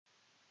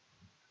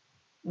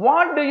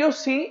What do you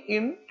see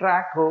in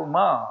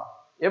trachoma?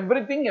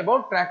 Everything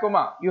about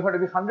trachoma, you have to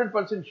be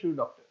 100% sure,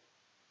 doctor.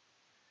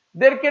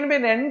 There can be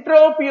an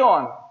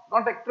entropion,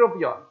 not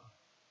ectropion.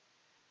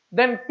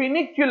 Then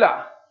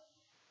pinicula,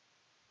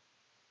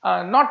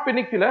 not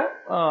pinicular,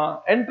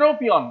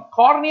 entropion,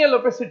 corneal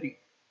opacity,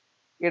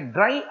 a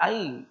dry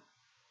eye.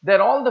 They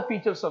are all the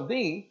features of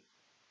the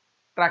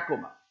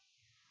trachoma.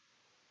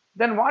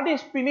 Then what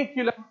is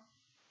pinicula?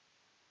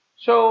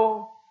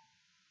 So,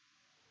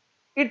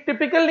 it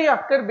typically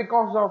occurs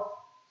because of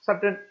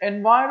certain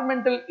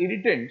environmental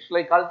irritants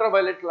like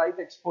ultraviolet light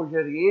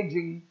exposure,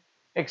 aging,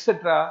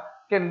 etc.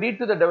 can lead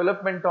to the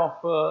development of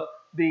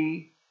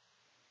the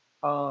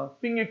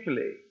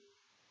piniculae.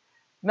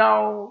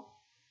 Now,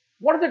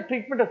 what is the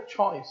treatment of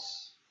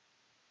choice?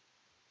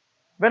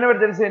 Whenever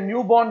there is a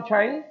newborn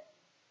child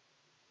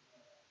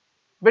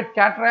with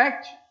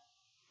cataract,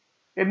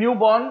 a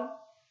newborn,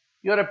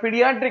 you are a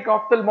pediatric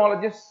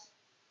ophthalmologist,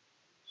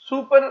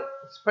 super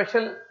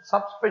special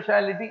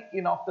subspecialty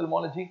in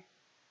ophthalmology.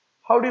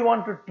 How do you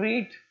want to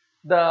treat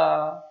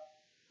the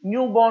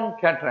newborn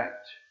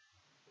cataract?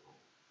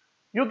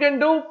 You can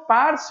do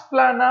pars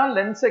plana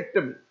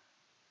lensectomy,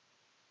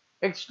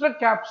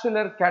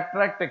 extracapsular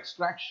cataract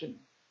extraction,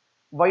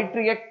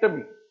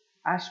 vitrectomy,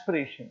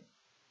 aspiration,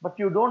 but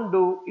you don't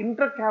do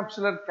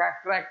intracapsular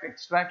cataract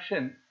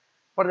extraction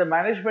for the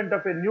management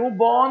of a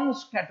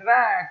newborn's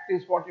cataract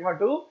is what you have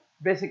to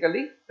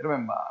basically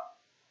remember.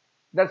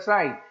 That's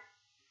right.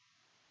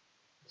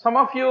 Some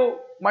of you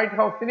might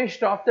have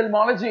finished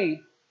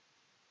ophthalmology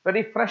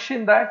very fresh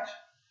in that.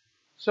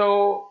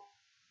 So,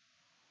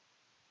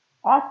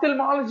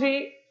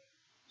 ophthalmology,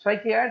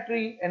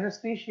 psychiatry,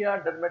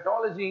 anesthesia,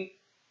 dermatology,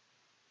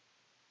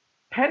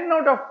 10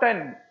 out of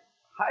 10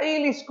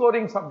 highly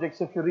scoring subjects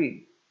if you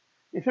read.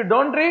 If you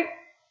don't read,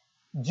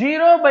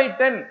 0 by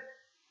 10,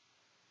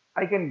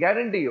 I can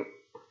guarantee you.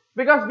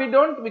 Because we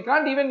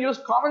can't even use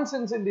common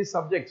sense in these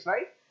subjects,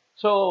 right?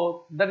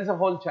 So, that is a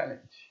whole challenge.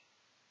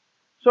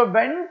 So,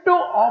 when to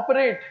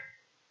operate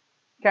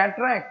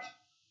cataract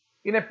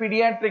in a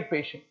pediatric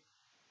patient?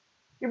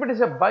 If it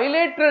is a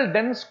bilateral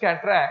dense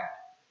cataract,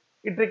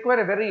 it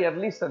requires a very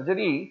early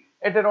surgery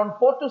at around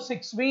 4 to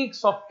 6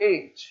 weeks of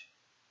age.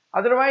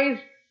 Otherwise,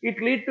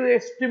 it leads to a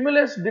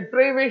stimulus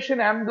deprivation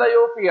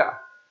amblyopia.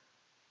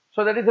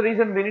 So, that is the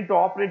reason we need to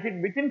operate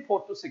it within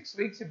 4 to 6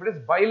 weeks if it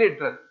is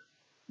bilateral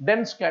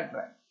dense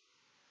cataract.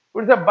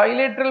 If it is a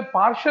bilateral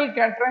partial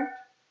cataract,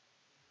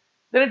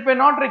 then it may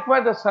not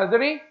require the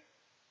surgery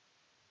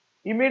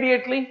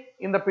immediately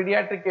in the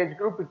pediatric age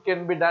group. It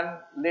can be done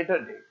later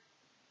date.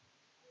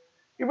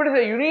 If it is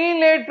a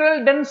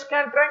unilateral dense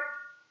cataract,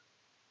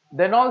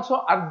 then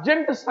also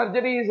urgent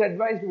surgery is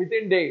advised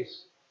within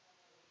days,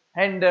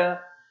 and a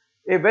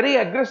very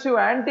aggressive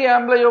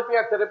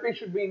anti-amblyopia therapy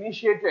should be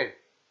initiated,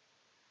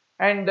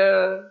 and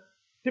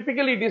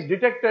typically it is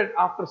detected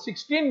after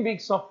 16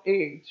 weeks of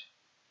age.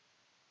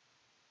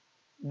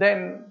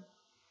 Then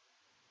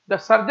the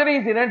surgery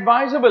is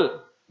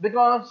inadvisable,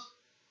 because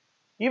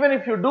even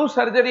if you do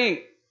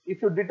surgery, if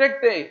you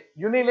detect a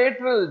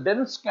unilateral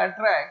dense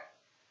cataract,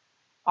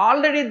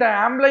 already the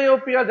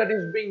amblyopia that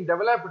is being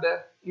developed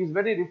is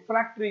very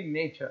refractory in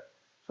nature.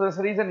 So that's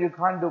the reason you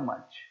can't do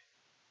much.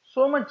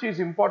 So much is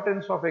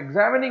importance of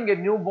examining a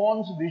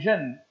newborn's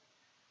vision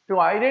to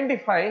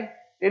identify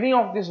any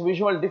of these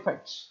visual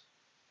defects.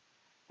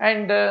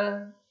 And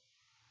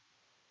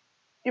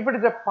if it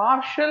is a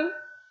partial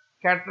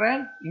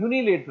cataract,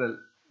 unilateral,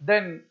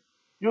 then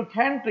you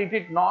can treat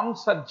it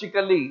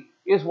non-surgically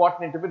is what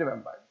need to be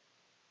remembered.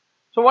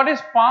 So what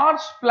is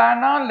pars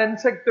plana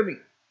lensectomy?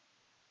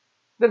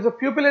 There is a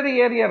pupillary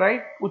area,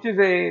 right, which is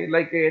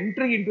like an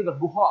entry into the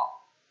guha.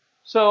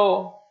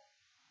 So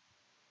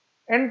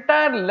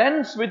entire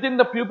lens within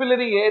the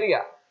pupillary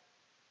area,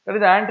 that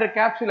is the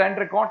anterocapsule,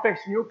 anterocortex,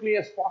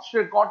 nucleus,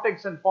 posterior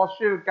cortex and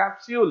posterior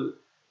capsule,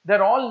 they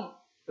are all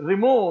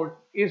removed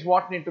is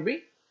what need to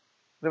be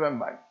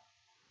remembered.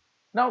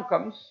 Now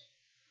comes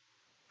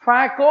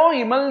Fico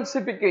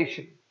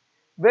emulsification.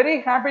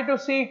 Very happy to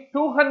see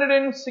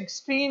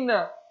 216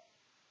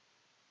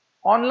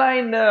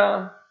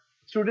 online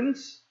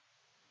students,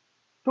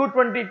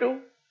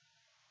 222.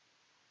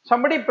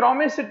 Somebody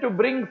promised to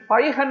bring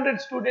 500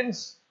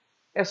 students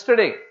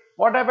yesterday.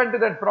 What happened to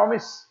that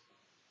promise?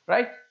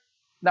 Right?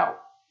 Now,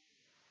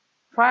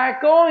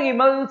 Fico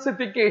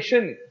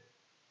emulsification.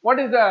 What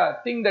is the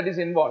thing that is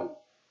involved?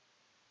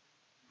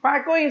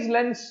 Fico is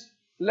lens.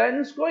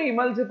 Lens को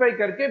emulsify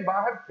करके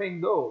बाहर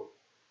फेंक दो.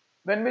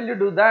 When will you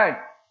do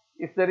that?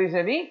 If there is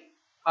any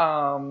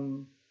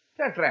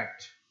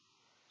cataract.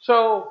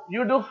 So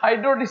you do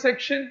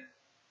hydrodissection,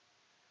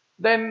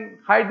 then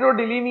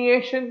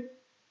hydrodelineation,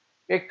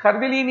 a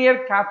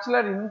curvilinear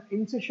capsular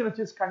incision which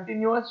is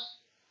continuous.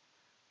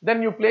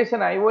 Then you place an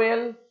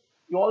IOL.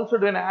 You also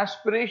do an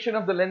aspiration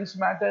of the lens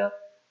matter.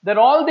 Then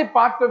all the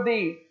part of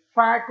the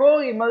Fico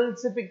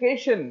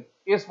emulsification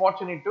is what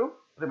you need to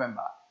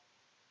remember.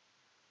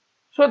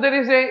 So there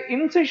is a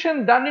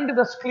incision done into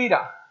the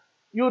sclera.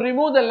 You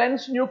remove the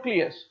lens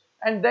nucleus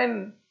and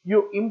then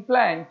you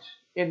implant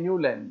a new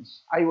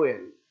lens,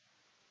 IOL.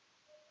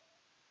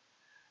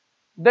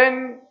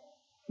 Then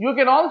you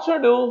can also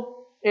do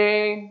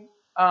a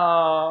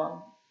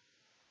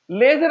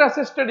laser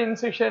assisted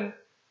incision,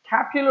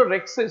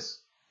 capsulorhexis,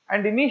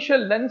 and initial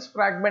lens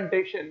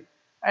fragmentation,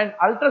 and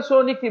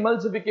ultrasonic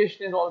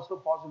emulsification is also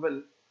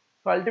possible.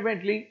 So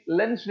ultimately,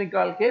 lens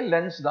nikal ke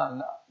lens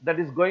dalna. That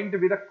is going to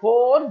be the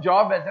core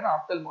job as an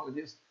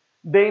ophthalmologist,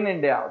 day in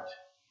and day out.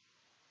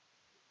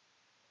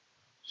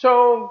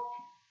 So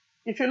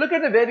if you look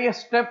at the various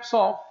steps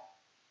of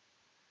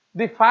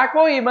the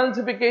Fico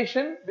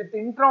emulsification with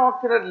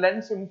intraocular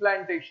lens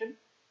implantation,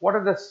 what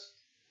are the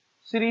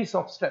series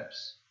of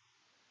steps?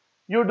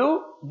 You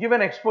do give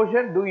an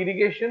exposure, do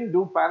irrigation,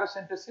 do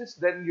paracentesis,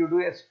 then you do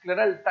a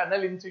scleral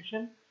tunnel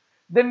incision,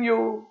 then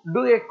you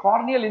do a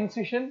corneal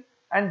incision,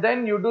 and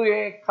then you do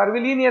a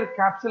curvilinear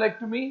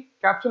capsulectomy,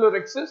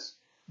 capsulorhexis,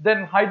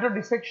 then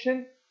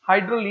hydrodissection,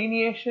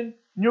 hydrolineation,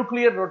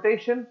 nuclear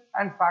rotation,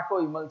 and Fico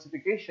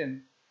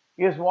emulsification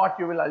is what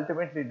you will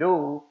ultimately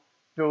do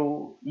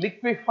to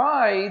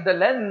liquefy the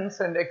lens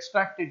and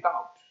extract it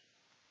out.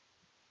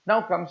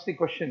 Now comes the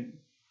question,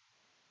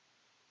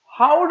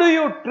 how do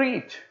you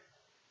treat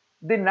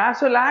the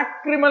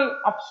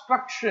nasolacrimal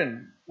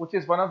obstruction, which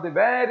is one of the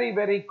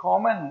very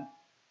common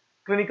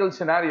clinical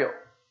scenario?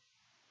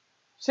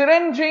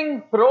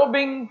 Syringing,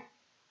 probing,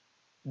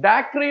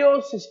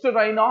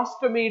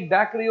 dacryocystorhinostomy,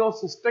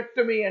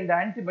 dacryocystectomy, and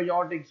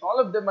antibiotics, all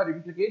of them are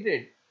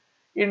implicated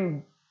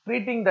in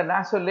treating the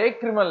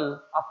nasolacrimal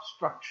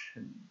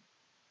obstruction.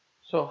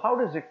 So how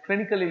does it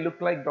clinically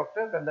look like,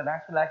 doctor? When the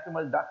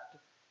nasolacrimal duct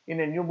in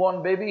a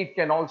newborn baby, it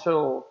can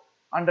also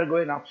undergo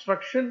an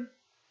obstruction.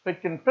 So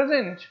it can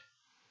present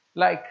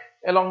like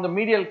along the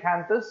medial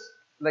canthus,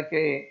 like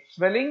a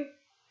swelling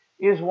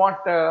is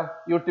what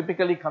you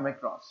typically come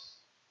across.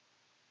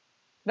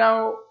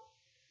 Now,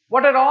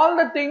 what are all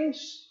the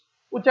things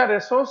which are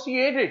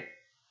associated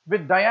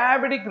with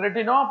diabetic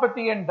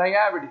retinopathy and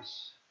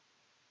diabetes?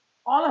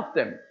 All of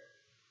them.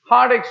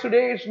 Hard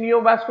exudates,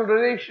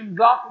 neovascularization,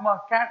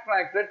 glaucoma,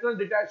 cataract, retinal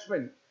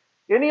detachment,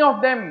 any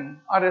of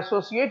them are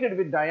associated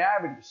with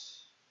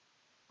diabetes.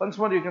 Once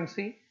more you can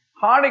see,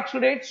 hard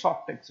exudates,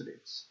 soft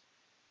exudates.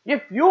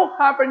 If you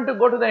happen to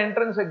go to the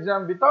entrance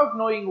exam without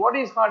knowing what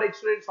is hard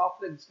exudate,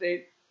 soft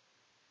exudate,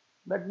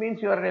 that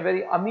means you are in a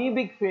very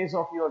amoebic phase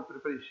of your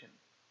preparation.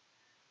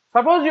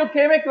 Suppose you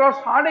came across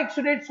hard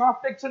exudate,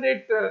 soft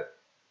exudate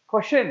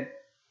question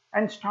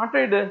and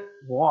started,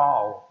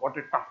 wow, what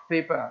a tough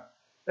paper.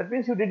 That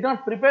means you did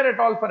not prepare at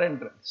all for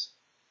entrance.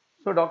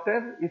 So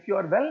doctor, if you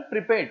are well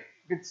prepared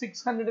with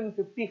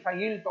 650 high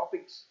yield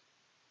topics,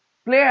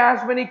 play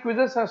as many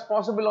quizzes as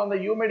possible on the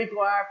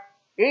UMedico app,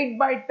 8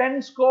 by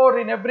 10 score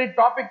in every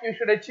topic you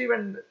should achieve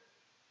and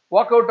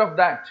walk out of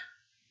that.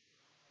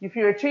 If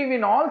you achieve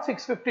in all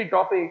 650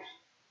 topics,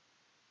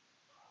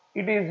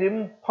 it is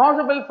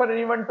impossible for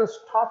anyone to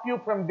stop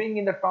you from being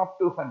in the top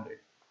 200.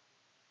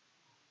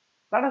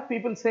 A lot of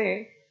people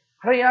say,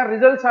 अरे यार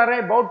results आ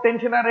रहे, बहुत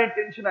tension आ रहे,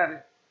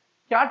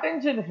 क्या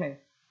tension है?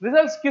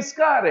 Results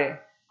किसका आ रहे?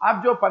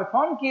 आप जो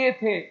perform किए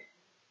थे,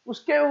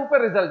 उसके ऊपर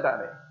result आ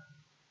रहे.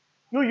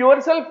 You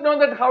yourself know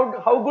that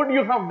how good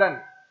you have done.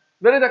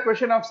 There is a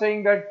question of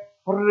saying that,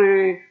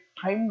 अरे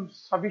time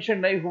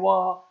sufficient नहीं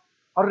हुआ,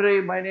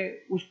 अरे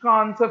मैंने उसका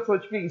आंसर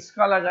सोच के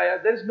इसका लगाया.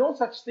 There is no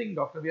such thing,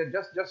 doctor. We are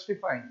just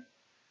justifying.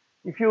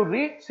 If you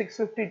read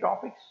 650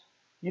 topics,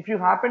 if you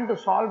happen to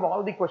solve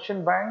all the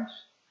question banks,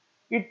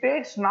 it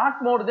takes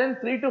not more than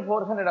 300 to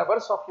 400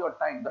 hours of your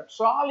time. That's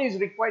all is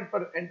required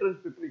for entrance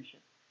preparation.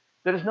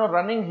 There is no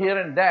running here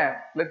and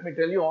there, let me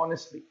tell you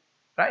honestly,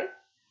 right?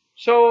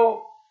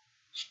 So,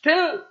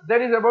 still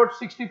there is about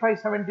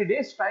 65-70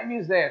 days time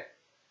is there.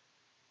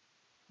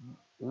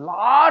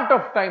 Lot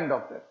of time,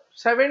 doctor.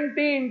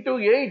 70 into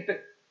 8,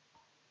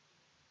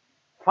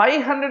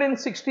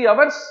 560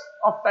 hours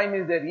of time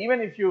is there.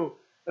 Even if you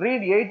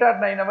read 8 or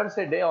 9 hours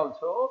a day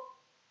also,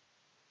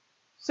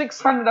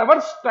 600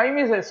 hours time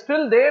is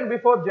still there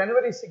before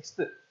January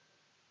 6th.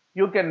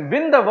 You can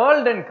win the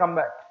world and come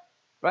back,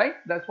 right?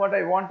 That's what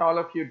I want all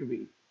of you to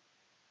be.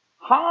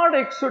 Hard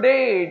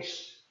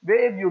exudates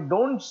where you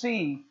don't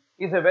see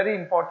is a very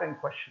important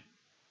question.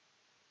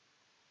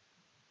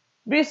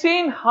 We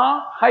seen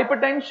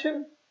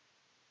hypertension,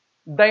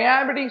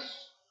 diabetes,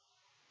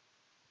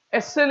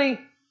 SLE,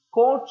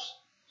 coats.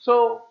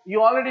 So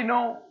you already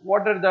know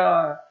what are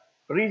the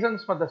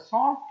reasons for the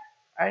soft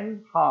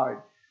and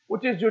hard,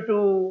 which is due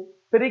to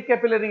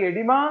pericapillary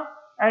edema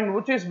and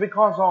which is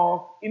because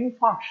of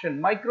infarction,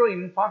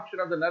 micro-infarction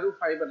of the nerve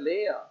fiber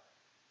layer,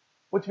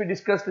 which we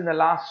discussed in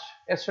the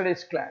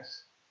yesterday's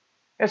class.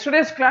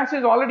 Yesterday's class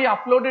is already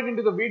uploaded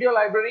into the video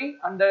library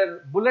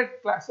under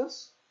bullet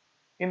classes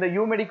in the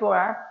UMedico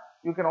app.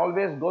 You can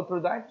always go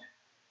through that.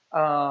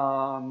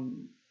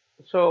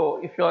 So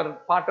if you are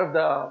part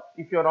of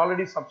if you are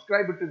already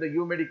subscribed to the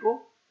UMedico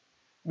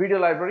video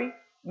library.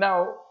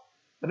 Now,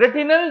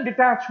 retinal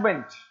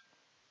detachment.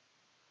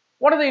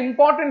 What are the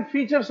important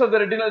features of the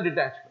retinal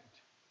detachment?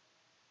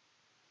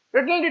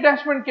 Retinal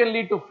detachment can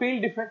lead to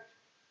field defect,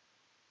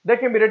 There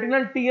can be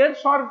retinal tears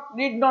or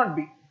need not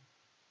be.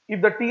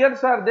 If the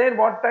tears are there,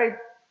 what type?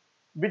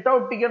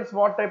 Without tears,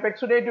 what type?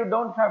 Exudative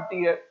don't have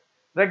tear.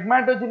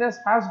 Rhegmatogenous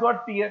has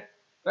got tear,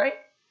 right?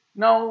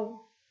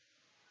 Now,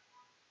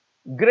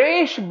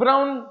 grayish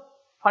brown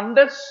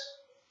fundus,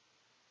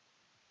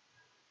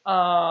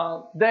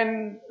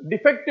 then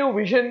defective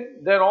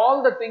vision, they're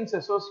all the things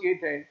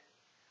associated.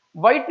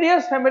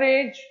 Vitreous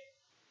hemorrhage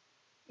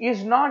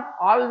is not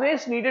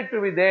always needed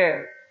to be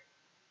there.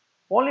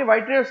 Only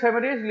vitreous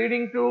hemorrhage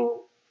leading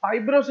to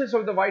fibrosis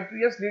of the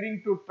vitreous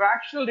leading to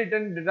tractional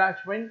retinal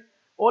detachment,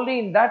 only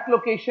in that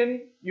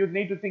location you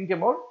need to think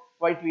about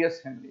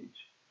vitreous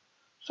hemorrhage.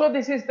 So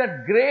this is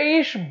that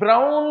grayish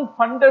brown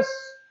fundus,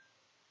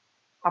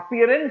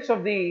 appearance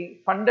of the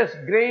fundus,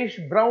 grayish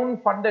brown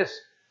fundus,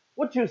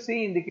 which you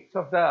see in the case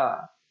of the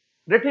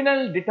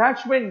retinal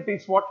detachment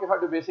is what you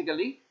have to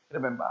basically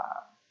remember.